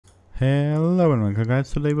Hello and welcome guys,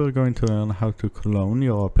 today we're going to learn how to clone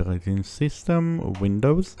your operating system,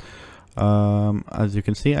 Windows. As you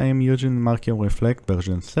can see, I am using Marquee Reflect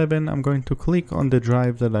version 7. I'm going to click on the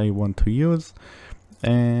drive that I want to use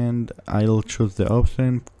and I'll choose the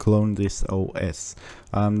option clone this OS.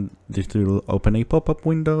 This will open a pop-up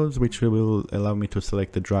windows which will allow me to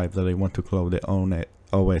select the drive that I want to clone the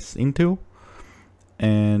OS into.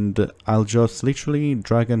 And I'll just literally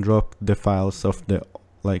drag and drop the files of the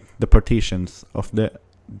partitions of the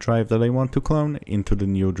drive that I want to clone into the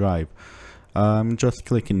new drive. Just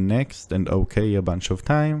clicking next and OK a bunch of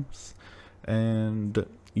times and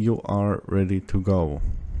you are ready to go.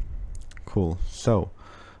 Cool. So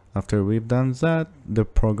after we've done that, the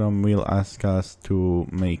program will ask us to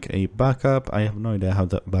make a backup. I have no idea how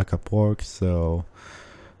that backup works, so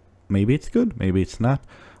maybe it's good, maybe it's not.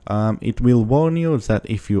 It will warn you that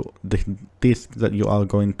if the disk that you are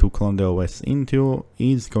going to clone the OS into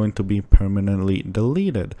is going to be permanently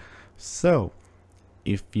deleted. So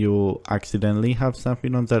if you accidentally have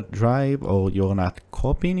something on that drive or you're not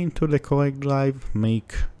copying into the correct drive,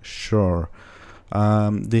 make sure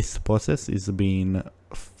this process is being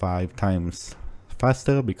 5 times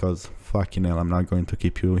faster, because fucking hell, I'm not going to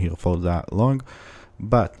keep you here for that long.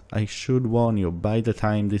 But I should warn you, by the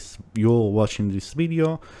time you're watching this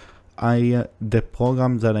video, the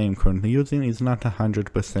program that I am currently using is not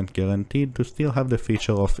 100% guaranteed to still have the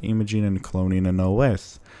feature of imaging and cloning an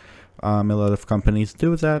OS. A lot of companies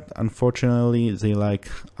do that. Unfortunately,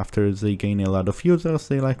 after they gain a lot of users,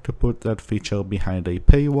 they like to put that feature behind a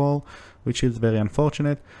paywall, which is very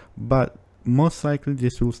unfortunate. But most likely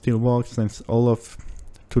this will still work, since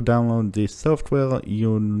to download this software,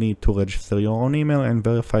 you need to register your own email and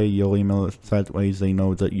verify your email. That way they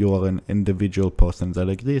know that you are an individual person that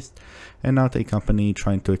exists and not a company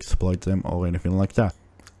trying to exploit them or anything like that.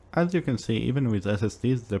 As you can see, even with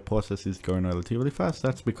SSDs, the process is going relatively fast.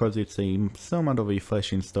 That's because it's somewhat of a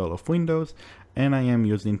fresh install of Windows, and I am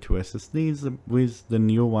using 2 SSDs, with the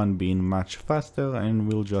new one being much faster and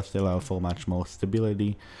will just allow for much more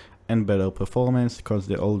stability and better performance, because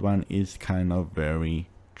the old one is kind of very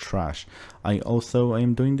trash. I also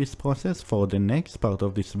am doing this process for the next part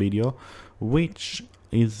of this video, which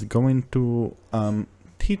is going to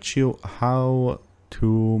teach you how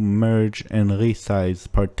to merge and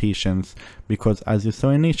resize partitions, because as you saw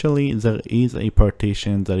initially, there is a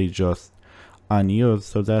partition that is just unused.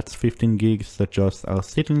 So that's 15 gigs that just are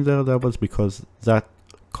sitting there. That was because that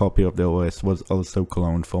copy of the OS was also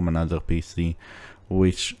cloned from another PC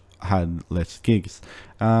which had less gigs.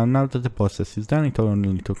 Now that the process is done, it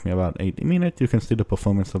only took me about 80 minutes. You can see the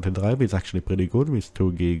performance of the drive is actually pretty good, with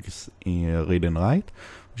 2 gigs in read and write,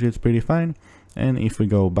 which is pretty fine. And if we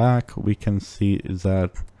go back, we can see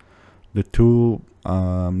that the 2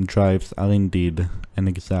 drives are indeed an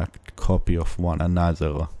exact copy of one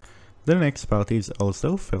another. The next part is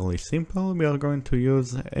also fairly simple. We are going to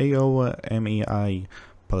use AOMEI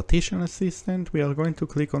Partition Assistant. We are going to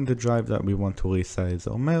click on the drive that we want to resize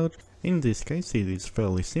or merge. In this case, it is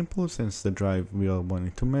fairly simple, since the drive we are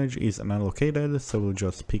wanting to merge is unallocated, so we'll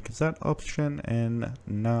just pick that option, and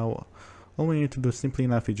now all we need to do simply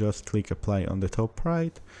enough is just click apply on the top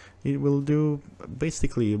right. It will do,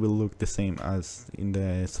 basically it will look the same as in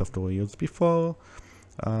the software we used before.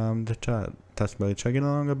 The taskbar is chugging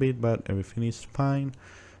along a bit, but everything is fine.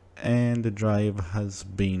 And the drive has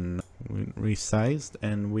been resized,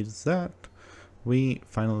 and with that we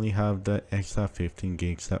finally have the extra 15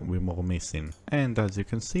 gigs that we were missing. And as you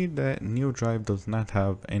can see, the new drive does not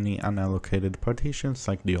have any unallocated partitions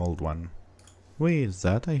like the old one. With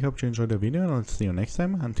that, I hope you enjoyed the video, and I'll see you next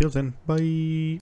time. Until then, bye!